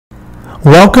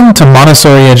Welcome to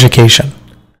Montessori Education.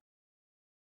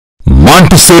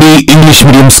 Montessori English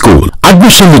Medium School.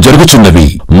 Admission జరుగుతున్నవి.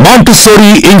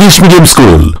 Montessori English Medium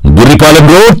School, Buripalem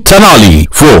Road, Tenali.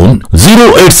 Phone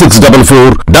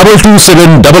 08644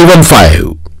 227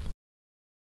 115.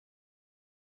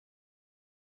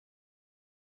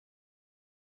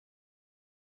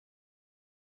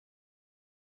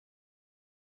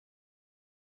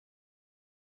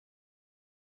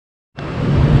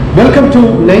 Welcome to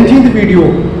 19th video,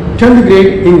 10th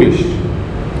grade English.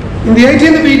 In the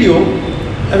 18th video,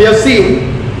 we have seen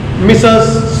Mrs.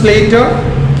 Slater,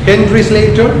 Henry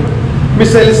Slater,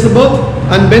 Miss Elizabeth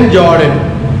and Ben Jordan.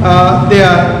 They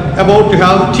are about to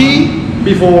have tea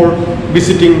before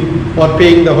visiting or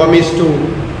paying the homage to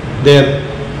their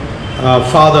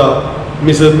father,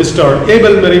 Mr.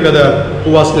 Abel Merriweather,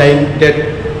 who was lying dead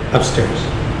upstairs.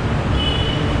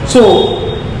 So,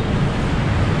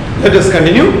 let us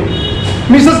continue.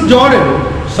 Mrs. Jordan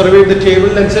surveyed the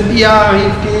table and said, yeah,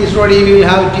 if tea is ready, we will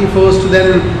have tea first,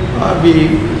 then we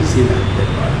see that.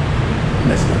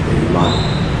 That's not very long.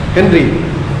 Henry.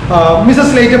 Mrs.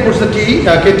 Slater puts the tea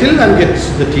kettle and gets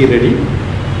the tea ready.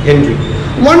 Henry.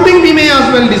 One thing we may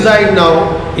as well decide now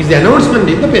is the announcement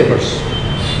in the papers.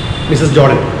 Mrs.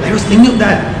 Jordan. I was thinking of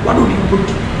that. What would you put?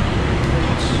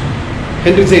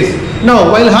 Henry says, now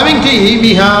while having tea,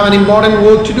 we have an important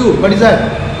work to do. What is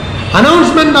that?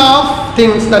 Announcement of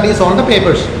things that is on the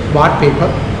papers. What paper?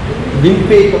 Bill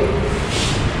paper.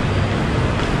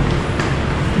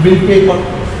 Bill paper.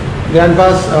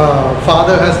 Grandpa's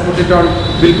father has put it on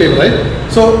bill paper, right?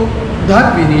 So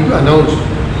that we need to announce.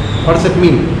 What does it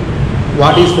mean?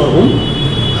 What is for whom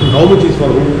and how much is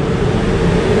for whom?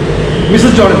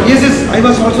 Mrs. Jordan. Yes, I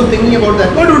was also thinking about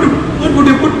that. What would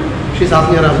you put? She's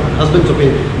asking her husband's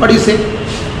opinion. What do you say?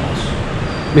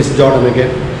 Mrs. Jordan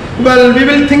again. Well, we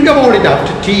will think about it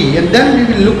after tea and then we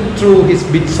will look through his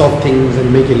bits of things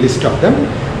and make a list of them.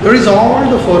 There is all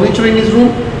the furniture in his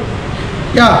room.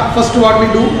 Yeah, first what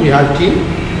we do, we have tea.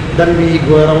 Then we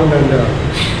go around and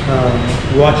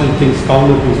watch the things, count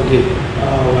the things. Okay,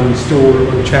 one stool,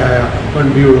 one chair,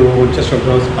 one bureau, one chest of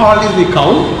drawers. All these we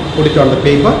count, put it on the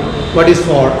paper. What is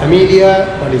for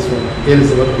Amelia, what is for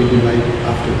Elizabeth, we divide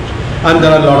afterwards. And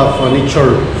there are a lot of furniture.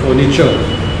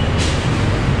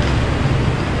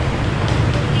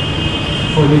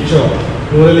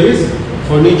 Plural is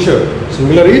furniture,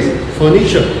 singular is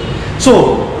furniture. So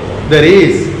there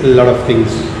is a lot of things.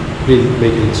 We'll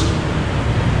make a list.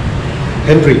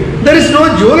 Henry, there is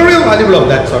no jewelry valuable of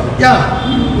that sort.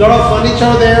 Yeah, lot of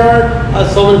furniture there,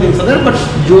 so many things are there, but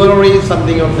jewelry,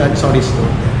 something of that sort is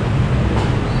not there.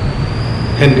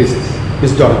 Henry says,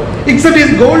 Miss Jordan, except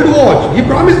his gold watch. He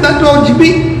promised that to our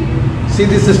Jimmy. See,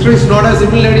 this sister is not a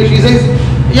simple lady. She says,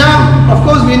 yeah, of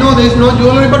course we know there is no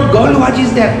jewelry, but gold watch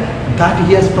is there. That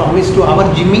he has promised to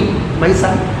our Jimmy, my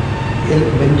son,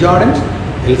 Ben Jordan's,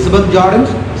 Elizabeth Jordan's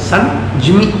son,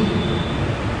 Jimmy.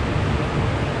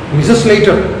 Mrs.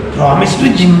 Slater, promised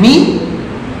to Jimmy?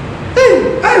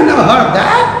 Hey, I have never heard of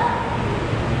that.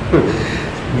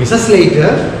 Mrs.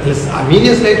 Slater,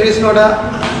 Amelia Slater is not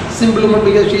a simple woman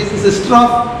because she is the sister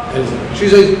of Elizabeth. She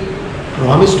says,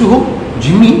 promised to whom?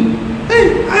 Jimmy?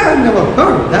 Hey, I have never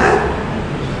heard of that.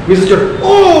 Mrs. Jordan,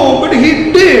 oh, but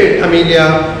he did,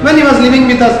 Amelia. When he was living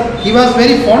with us, he was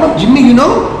very fond of Jimmy, you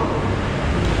know.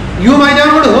 You might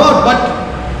have not heard, but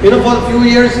you know, for a few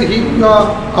years,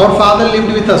 our father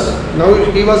lived with us. Now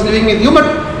he was living with you,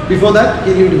 but before that,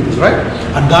 he lived with us, right?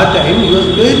 At that time, he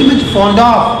was very much fond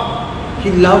of.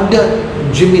 He loved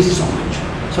Jimmy so much.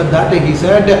 So that day he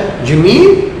said,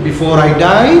 Jimmy, before I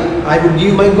die, I will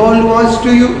give my gold watch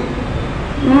to you.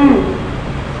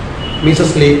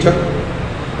 Mrs. Slater.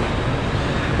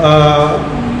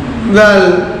 Well,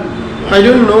 I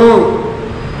don't know.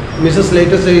 Mrs.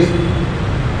 Slater says,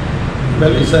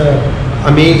 well, it's a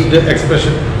amazed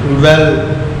expression. Well,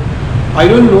 I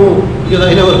don't know because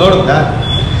I never heard of that.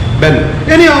 Ben,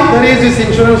 anyhow, there is this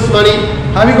insurance money.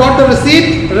 Have you got the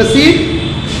receipt? Receipt.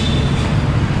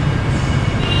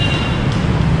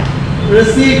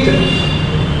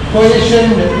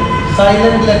 Questioned.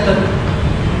 Silent letter.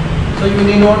 So you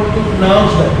need not to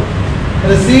pronounce that.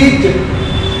 Receipt.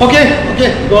 Okay,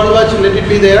 gold watch, let it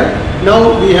be there.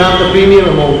 Now we have the premium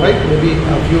amount, right? Maybe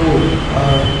a few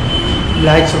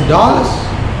lakhs of dollars,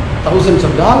 thousands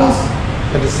of dollars.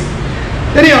 Let us see.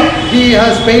 Anyhow, he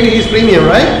has paid his premium,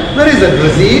 right? Where is that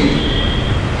receipt?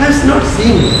 I have not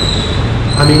seen it.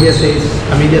 Amelia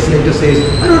Slater says,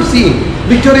 I don't see it.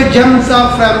 Victoria jumps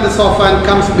up from the sofa and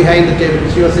comes behind the table.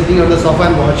 She was sitting on the sofa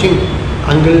and watching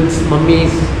uncles,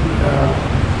 mummies,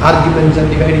 arguments and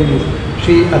dividing things.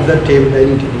 She at that table,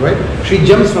 dining table, right? She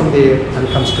jumps from there and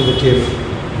comes to the table.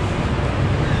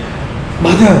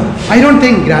 Mother, I don't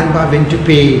think Grandpa went to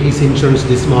pay his insurance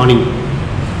this morning.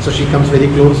 So she comes very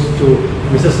close to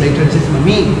Mrs. Slater and says,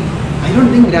 Mummy, I don't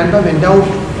think Grandpa went out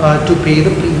to pay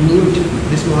the premium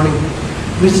this morning.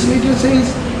 Mrs. Slater says,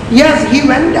 yes, he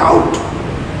went out.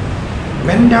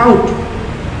 Went out.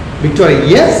 Victoria,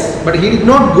 yes, but he did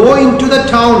not go into the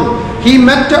town. He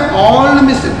met old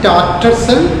Mr.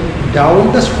 Tatterson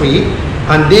down the street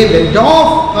and they went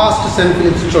off past St.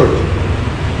 Philip's Church.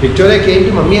 Victoria came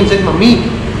to Mummy and said, Mummy,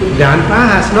 Grandpa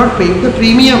has not paid the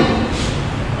premium.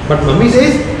 But Mummy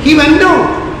says, he went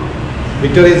out.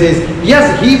 Victoria says,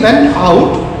 yes, he went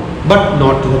out, but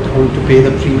not to the town to pay the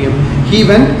premium. He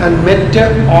went and met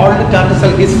old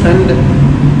Tatterson, his friend,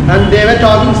 and they were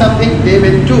talking something. They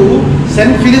went to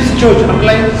St. Philip's Church,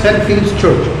 underline St. Philip's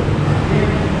Church.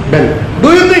 Ben,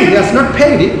 do you think he has not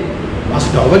paid it? Was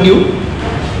it overdue?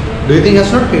 Do you think he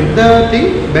has not paid the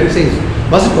thing? Ben says,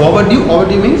 was it overdue?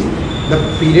 Overdue means the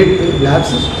period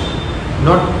lapses,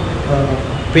 not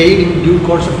paid in due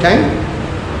course of time.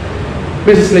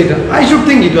 Mrs. Slater, I should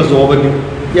think it was overdue.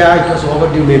 Yeah, it was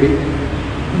overdue maybe.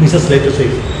 Mrs. Slater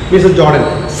says, Mrs. Jordan,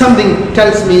 something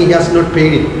tells me he has not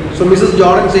paid it. So Mrs.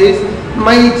 Jordan says,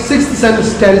 my sixth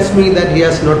sense tells me that he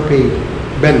has not paid.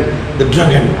 Ben, the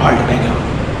drunken old beggar.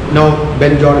 Now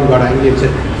Ben Jordan got angry and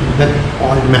said, that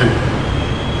old man.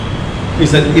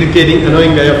 It's an irritating,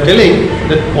 annoying way of telling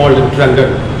that old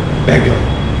drunken beggar.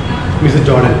 Mrs.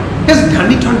 Jordan, he has done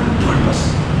it on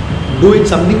purpose. Do it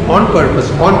something on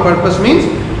purpose. On purpose means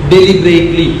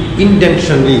deliberately,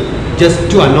 intentionally, just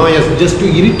to annoy us, just to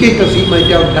irritate us. He might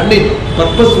have done it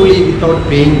purposefully without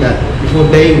paying that. Before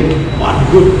paying, what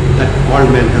good that old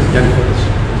man has done for us.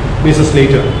 Mrs.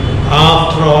 Slater,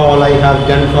 after all I have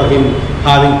done for him,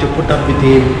 having to put up with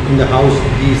him in the house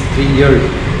these 3 years,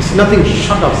 it's nothing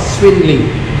short of swindling.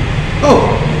 Oh,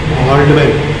 old man.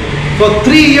 For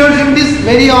 3 years in this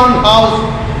very own house,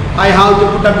 I have to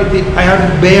put up with it. I have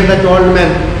to bear that old man.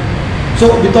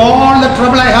 So with all the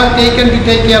trouble I have taken to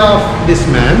take care of this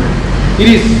man, it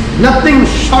is nothing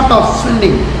short of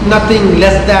swindling, nothing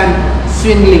less than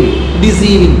swindling,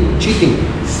 deceiving, cheating,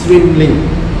 swindling.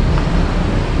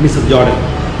 Mrs. Jordan,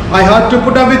 I had to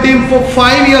put up with him for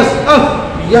 5 years. Oh,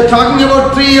 you are talking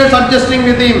about 3 years adjusting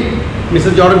with him.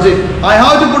 Mrs. Jordan says, I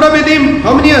have to put up with him,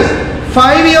 how many years?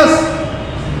 5 years.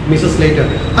 Mrs. Slater,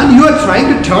 and you are trying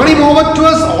to turn him over to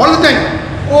us all the time.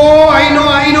 Oh, I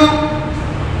know.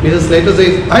 Mrs. Slater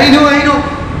says, I know.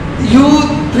 You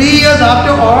 3 years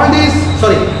after all this,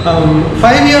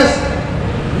 5 years,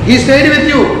 he stayed with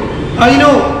you. I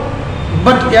know.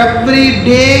 But every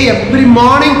day, every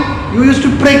morning, you used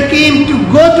to prick him to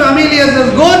go to Amelia's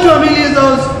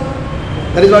house.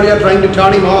 That is what you are trying to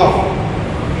turn him off.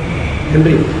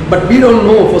 Henry, but we don't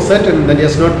know for certain that he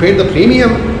has not paid the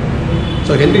premium.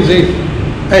 So Henry says,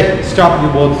 hey, stop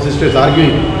you both sisters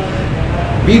arguing.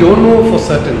 We don't know for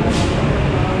certain.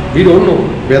 We don't know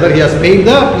whether he has paid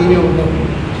the premium or not.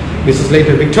 Mrs.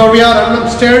 Slater, Victoria, run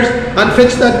upstairs and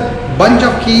fetch that bunch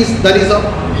of keys that is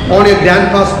on your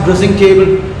grandpa's dressing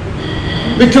table.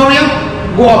 Victoria,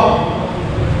 go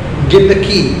up. Get the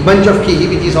key, bunch of key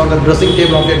which is on the dressing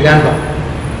table of your grandpa.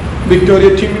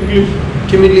 Victoria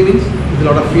timidly means with a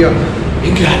lot of fear.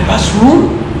 In grandpa's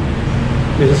room.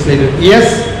 Mrs. Slater,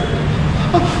 yes.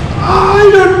 I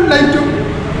don't like to.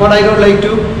 What I don't like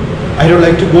to? I don't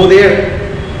like to go there.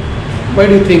 Why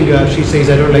do you think she says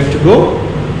I don't like to go?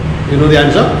 You know the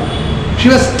answer? She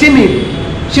was timid.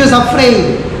 She was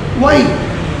afraid. Why?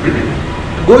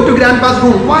 Go to grandpa's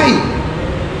room. Why?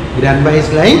 Grandpa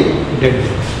is lying dead.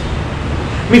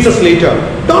 Mrs. Slater,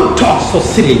 don't talk so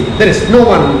silly. There is no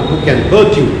one who can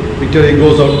hurt you. Victoria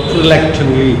goes out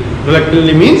reluctantly.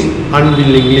 Reluctantly means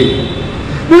unwillingly.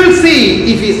 We will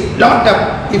see if he's locked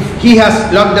up, if he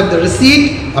has locked up the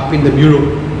receipt up in the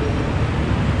bureau.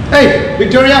 Hey,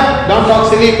 Victoria, don't talk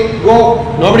silly.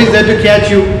 Go. Nobody's there to catch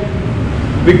you.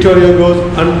 Victoria goes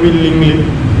unwillingly.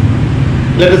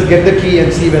 Let us get the key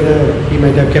and see whether he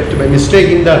might have kept by mistake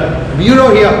in the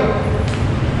bureau here.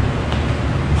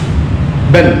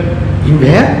 Ben, in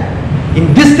where?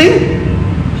 In this thing?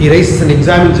 He raises and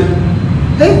examines it.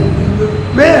 Hey,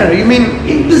 where? You mean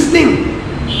in this thing?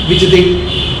 Which thing?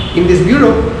 In this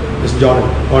bureau? Miss Jordan,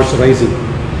 also rising.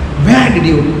 Where did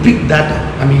you pick that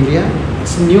up, Amelia?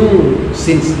 It's new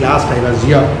since last I was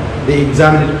here. They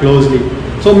examined it closely.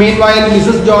 So meanwhile,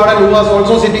 Mrs. Jordan, who was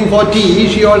also sitting for tea,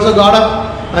 she also got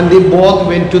up and they both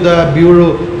went to the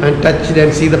bureau and touched it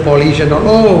and see the polish and all.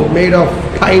 Oh, made of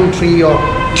pine tree or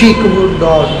teak wood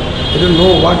or I don't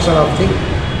know what sort of thing.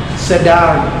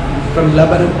 Cedar from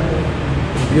Lebanon.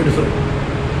 Beautiful.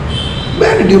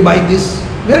 Where did you buy this?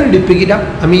 Where did you pick it up,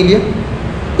 Amelia?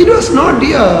 It was not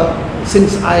here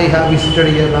since I have visited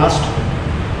here last?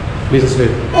 Mrs.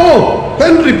 Slater. Oh,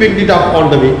 Henry picked it up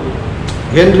on the way.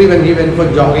 Henry, when he went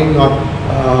for jogging or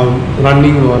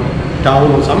running or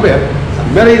town or somewhere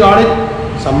he got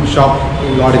it, some shop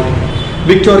he got it.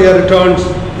 Victoria returns,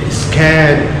 very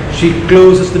scared. She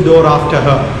closes the door after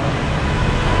her.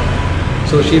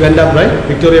 So she went up, right?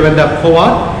 Victoria went up for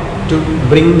what? To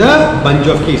bring the bunch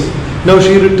of keys. Now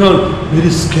she returned, very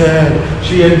scared.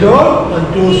 She entered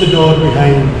and closed the door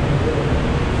behind.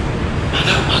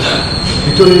 Mother.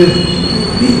 Victoria,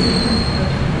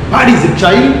 what is it,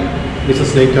 child? Mrs.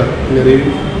 Slater in a very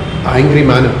angry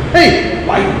manner. Hey,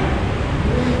 why?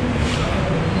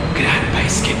 Grandpa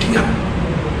is getting up.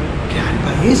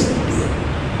 Grandpa is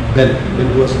Bell,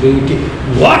 when he was doing tea.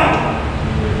 What?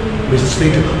 Mrs.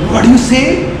 Slater, what do you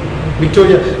say?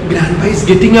 Victoria, Grandpa is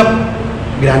getting up.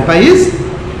 Grandpa is?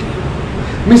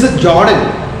 Mrs. Jordan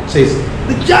says,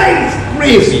 the child is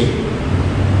crazy.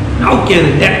 How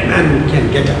can that man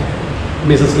can get up?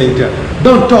 Mrs. Slater,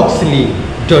 don't talk silly.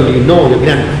 Don't you know your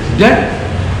grandpa is dead?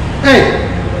 Hey,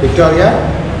 Victoria,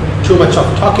 too much of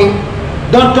talking.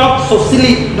 Don't talk so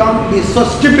silly. Don't be so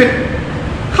stupid.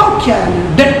 How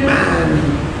can that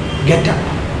man get up?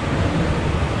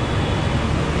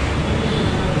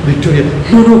 Victoria,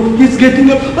 no, he's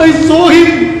getting up. I saw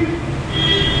him.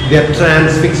 They are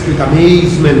transfixed with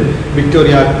amazement.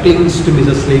 Victoria clings to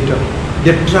Mrs. Slater.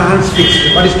 They are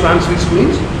transfixed. What is transfixed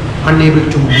means? Unable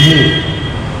to move.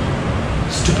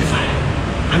 Stupefied.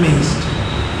 Amazed.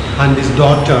 And this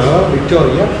daughter,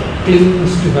 Victoria,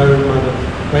 clings to her mother.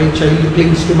 Why child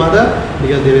clings to mother?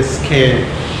 Because they were scared.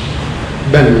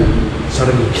 Then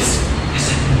suddenly, listen.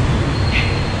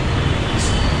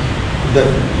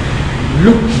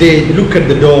 They look at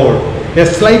the door. A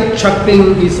slight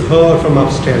chuckling is heard from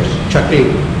upstairs.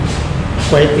 Chuckling,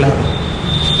 quite loud,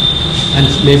 and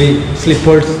maybe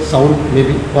slippers sound,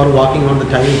 maybe, or walking on the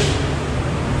tiles,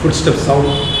 footsteps sound.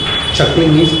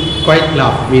 Chuckling is quite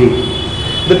loud, meaning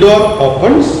the door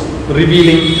opens,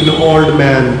 revealing an old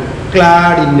man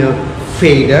clad in a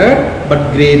faded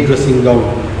but grey dressing gown.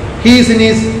 He is in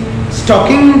his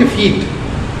stockinged feet.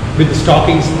 With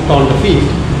stockings on the feet,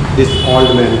 this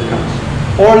old man comes.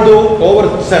 Although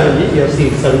over 70, you have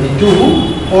seen 72,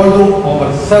 although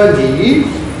over 70,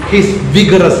 he is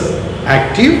vigorous,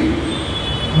 active,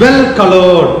 well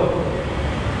colored,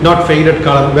 not faded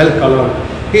color, well colored.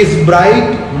 He is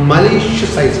bright,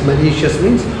 malicious eyes. Malicious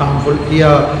means harmful.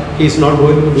 Here he is not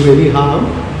going to do any harm.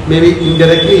 Maybe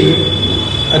indirectly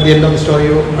at the end of the story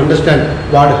you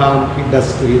understand what harm he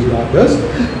does to his daughters.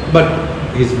 But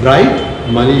his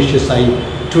bright, malicious eye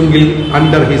twinkle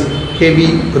under his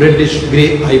heavy reddish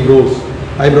grey eyebrows.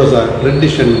 Eyebrows are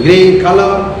reddish and grey in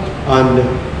color, and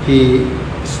his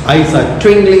eyes are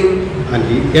twinkling, and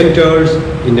he enters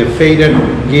in a faded,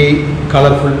 gay,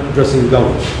 colorful dressing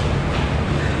gown.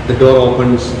 The door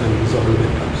opens and his old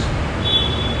man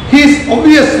comes. He is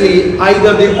obviously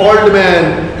either the old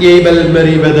man Abel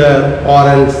Merriweather or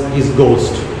else his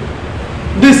ghost.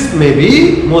 This may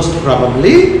be most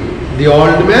probably the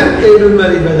old man Abel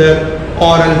Merriweather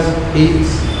or else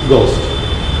his ghost.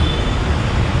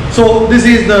 So this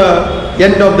is the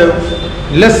end of the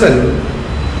lesson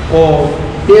of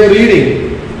a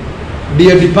reading,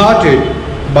 Dear Departed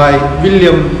by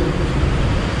William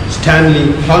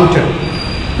Stanley Fountain.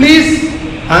 Please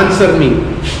answer me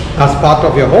as part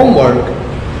of your homework.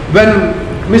 When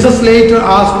Mrs. Slater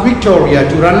asked Victoria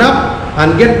to run up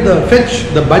and fetch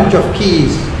the bunch of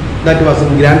keys that was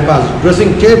in Grandpa's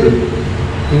dressing table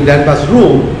in Grandpa's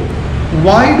room,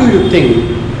 why do you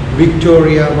think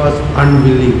Victoria was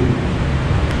unwilling?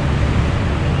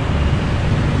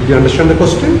 Did you understand the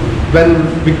question? When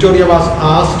Victoria was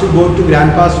asked to go to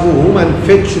Grandpa's room and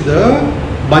fetch the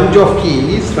bunch of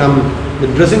keys from the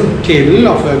dressing table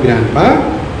of her grandpa,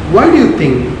 why do you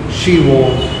think she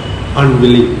was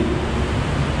unwilling?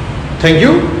 Thank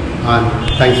you,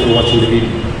 and thanks for watching the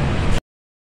video.